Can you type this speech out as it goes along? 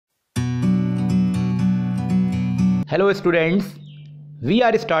Hello students, we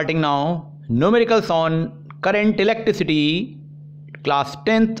are starting now numericals on current electricity class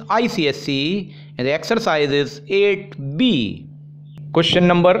 10th ICSE and the exercise is 8B. Question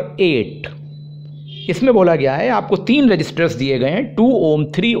number 8 इसमें बोला गया है आपको 3 registers दिए गए हैं 2 ओम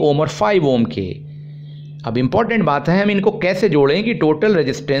 3 ओम और 5 ओम के। अब इंपॉर्टेंट बात है हम इनको कैसे जोड़ें कि टोटल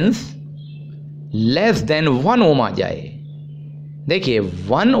रेजिस्टेंस लेस देन 1 ओम आ जाए। देखिए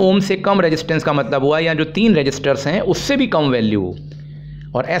 1 ओम से कम रेजिस्टेंस का मतलब हुआ या जो 3 रजिस्टर्स हैं उससे भी कम वैल्यू,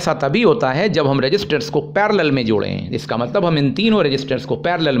 और ऐसा तभी होता है जब हम रजिस्टर्स को पैरेलल में जोड़ें। इसका मतलब हम इन तीनों रजिस्टर्स को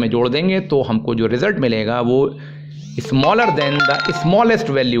पैरेलल में जोड़ देंगे तो हमको जो रिजल्ट मिलेगा वो smaller than the smallest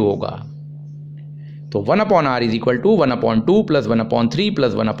value होगा। तो 1/r is equal to 1/2 plus 1/3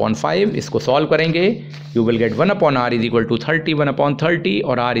 plus 1/5। इसको सॉल्व करेंगे you will get 1/r is equal to 30 1/30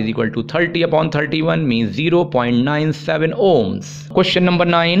 और r is equal to 30/31 means 0.97 ohms. Question number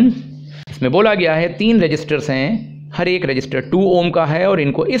 9 इसमें बोला गया है 3 रजिस्टर्स हैं, हर एक रजिस्टर 2 ओम का है और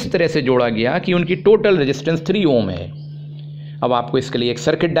इनको इस तरह से जोड़ा गया कि उनकी टोटल रेजिस्टेंस 3 ओम है। अब आपको इसके लिए एक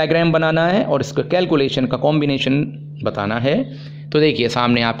सर्किट डायग्राम बनाना है और इसका कैलकुलेशन का कॉम्बिनेशन बताना है। तो देखिए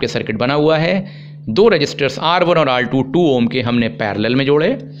सामने आपके सर्किट बना हुआ है, 2 रजिस्टर्स R1 और R2 2 ओम के हमने पैरेलल में जोड़े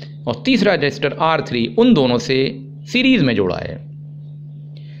और तीसरा रजिस्टर R3 उन दोनों से सीरीज में जोड़ा है।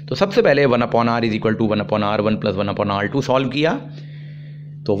 तो सबसे पहले 1/r is equal to 1/r1 plus 1/r2 solve किया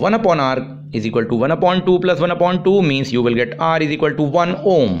तो 1/r is equal to 1/2 plus 1/2 means you will get r is equal to 1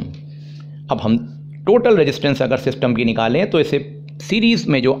 ओम। अब हम टोटल रेजिस्टेंस अगर सिस्टम की निकालें तो इसे सीरीज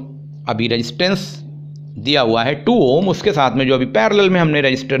में जो अभी रेजिस्टेंस दिया हुआ है 2 ओम उसके साथ में जो अभी पैरेलल में हमने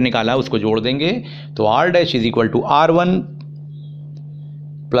रजिस्टर निकाला उसको जोड़ देंगे तो r dash is equal to r1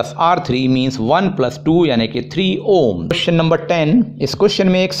 plus r3 means 1 plus 2 यानी कि 3 ओम। क्वेश्चन नंबर 10 इस क्वेश्चन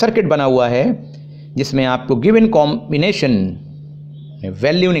में एक सर्किट बना हुआ है जिसमें आपको गिवन कॉम्बिनेशन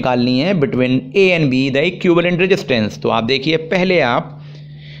वैल्यू निकालनी है between a and b the equivalent resistance. तो आप देखिए पहले आप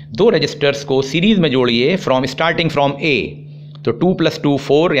 2 रजिस्टर्स को सीरीज में जोड़िए स्टार्टिंग फ्रॉम a। तो 2 प्लस 2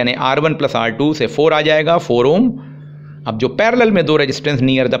 4 यानी R1 प्लस R2 से 4 आ जाएगा 4 ओम। अब जो पैरेलल में 2 resistance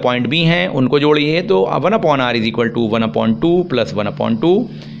near the point B हैं उनको जोड़िए तो 1/r is equal to 1/2 plus 1/2।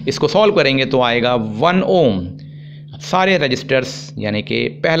 इसको सॉल्व करेंगे तो आएगा 1 ओम। सारे रजिस्टर्स यानी कि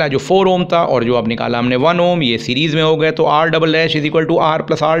पहला जो 4 ओम था और जो अब निकाला हमने 1 ओम ये सीरीज में हो गए तो R double dash is equal to R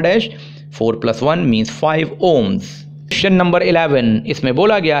plus R dash 4 plus 1 means 5 ohms. Question number 11 इसमें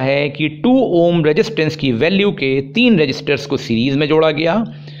बोला गया है कि 2 ओम रेजिस्टेंस की वैल्यू के 3 रजिस्टर्स को सीरीज में जोड़ा गया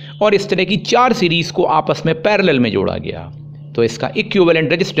और इस तरह की 4 सीरीज को आपस में पैरेलल में जोड़ा गया। तो इसका इक्विवेलेंट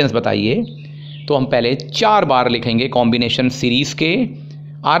रेजिस्टेंस बताइए। तो हम पहले 4 बार लिखेंगे कॉम्बिनेशन सीरीज के।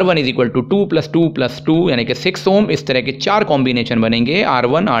 R1 is equal to 2 plus 2 plus 2 यानी कि 6 ओम। इस तरह के 4 कॉम्बिनेशन बनेंगे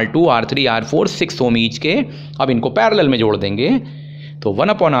R1 R2 R3 R4 6 ओम ईच के। अब इनको पैरेलल में जोड़ देंगे तो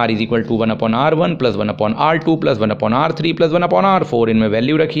 1/r is equal to 1/r1 plus 1/r2 plus 1/r3 plus 1/r4। इनमें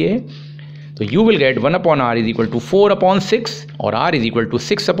वैल्यू रखिए तो you will get 1/r is equal to 4/6 और r is equal to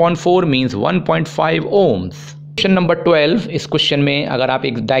 6/4 means 1.5 ohms. Question number 12 इस क्वेश्चन में अगर आप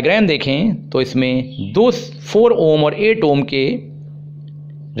एक डायग्राम देखें तो इसमें 4 ओम और 8 ओम के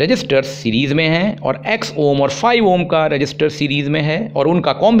रजिस्टर्स सीरीज में हैं और x ओम और 5 ओम का रजिस्टर सीरीज में है और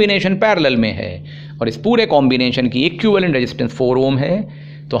उनका कॉम्बिनेशन पैरेलल में है और इस पूरे कॉम्बिनेशन की इक्विवेलेंट रेजिस्टेंस 4 ओम है।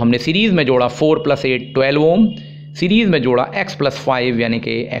 तो हमने सीरीज में जोड़ा 4 प्लस 8 12 ओम, सीरीज में जोड़ा x प्लस 5 यानी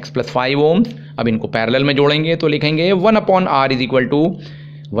कि x प्लस 5 ओम। अब इनको पैरेलल में जोड़ेंगे तो लिखेंगे 1/r is equal to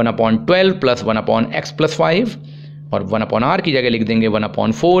 1/12 plus 1/x plus 5 और 1/r की जगह लिख देंगे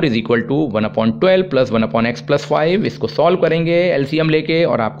 1/4 is equal to 1/12 plus 1/x plus 5। इसको सॉल्व करेंगे एलसीएम लेके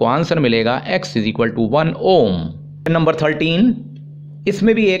और आपको आंसर मिलेगा x is equal to 1 Om. Number 13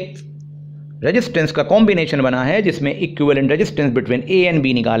 इसमें भी एक रेजिस्टेंस का कॉम्बिनेशन बना है जिसमें equivalent resistance between a and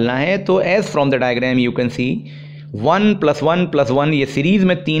b निकालना है। तो as from the diagram you can see 1 plus 1 plus 1 ये सीरीज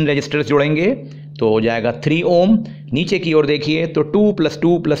में 3 रजिस्टर्स जोड़ेंगे तो हो जाएगा 3 ओम। नीचे की ओर देखिए तो 2 प्लस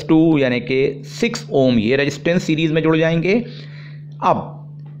 2 प्लस 2 यानी कि 6 ओम ये रेजिस्टेंस सीरीज में जुड़ जाएंगे।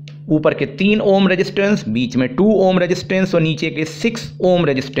 अब ऊपर के 3 ओम रेजिस्टेंस, बीच में 2 ओम रेजिस्टेंस और नीचे के 6 ओम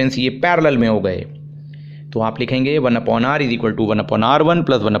रेजिस्टेंस ये पैरेलल में हो गए। तो आप लिखेंगे 1/r is equal to 1/r1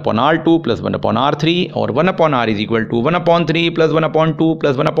 plus 1/r2 plus 1/r3 और 1/r is equal to 1/3 plus 1/2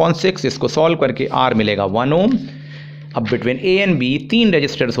 plus 1/6। इसको सॉल्व करके r मिलेगा 1 ओम। अब between a and b 3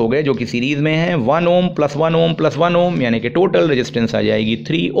 registers हो गए जो कि सीरीज में हैं 1 ओम प्लस 1 ओम प्लस 1 ओम यानी कि टोटल रेजिस्टेंस आ जाएगी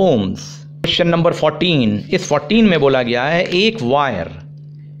 3 ओम्स। क्वेश्चन नंबर 14 इस 14 में बोला गया है एक वायर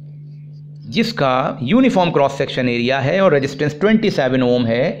जिसका यूनिफॉर्म क्रॉस सेक्शन एरिया है और रेजिस्टेंस 27 ओम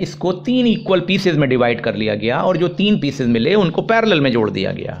है, इसको 3 इक्वल पीसेज में डिवाइड कर लिया गया और जो 3 पीसेज मिले उनको पैरेलल में जोड़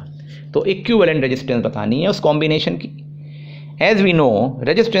दिया गया। तो इक्विवेलेंट रेजिस्टेंस बतानी है उस कॉम्बिनेशन की। As we know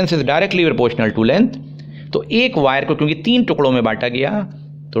resistance is directly proportional to length तो एक वायर को क्योंकि 3 टुकड़ों में बांटा गया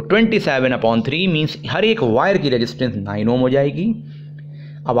तो 27/3 मीन्स हर एक वायर की रेजिस्टेंस 9 ओम हो जाएगी।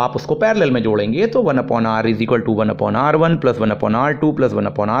 अब आप उसको पैरेलल में जोड़ेंगे तो 1/r is equal to 1/r1 plus 1/r2 plus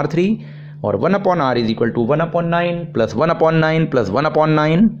 1/r3 और 1/r is equal to 1/9 plus 1/9 plus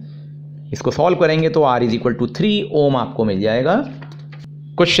 1/9। इसको सॉल्व करेंगे तो r इज इक्वल टू 3 ओम आपको मिल जाएगा।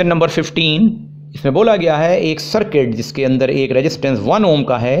 क्वेश्चन नंबर 15, इसमें बोला गया है एक सर्किट जिसके अंदर एक रेजिस्टेंस 1 ओम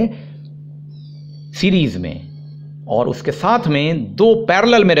का है सीरीज में और उसके साथ में 2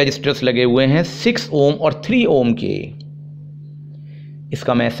 पैरेलल में रेजिस्टर्स लगे हुए हैं 6 ओम और 3 ओम के।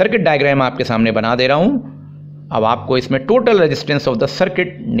 इसका मैं सर्किट डायग्राम आपके सामने बना दे रहा हूं। अब आपको इसमें total resistance of the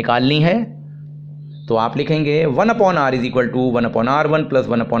circuit निकालनी है तो आप लिखेंगे 1/r is equal to 1/r1 plus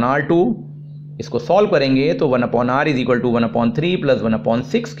 1/r2। इसको सॉल्व करेंगे तो 1/r is equal to 1/3 plus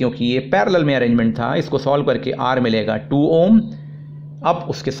 1/6 क्योंकि ये पैरेलल में अरेंजमेंट था। इसको सॉल्व करके r मिलेगा 2 ओम। अब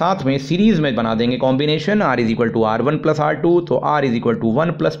उसके साथ में सीरीज में बना देंगे combination r is equal to r1 plus r2 तो r is equal to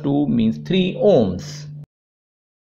 1 plus 2 means 3 ohms.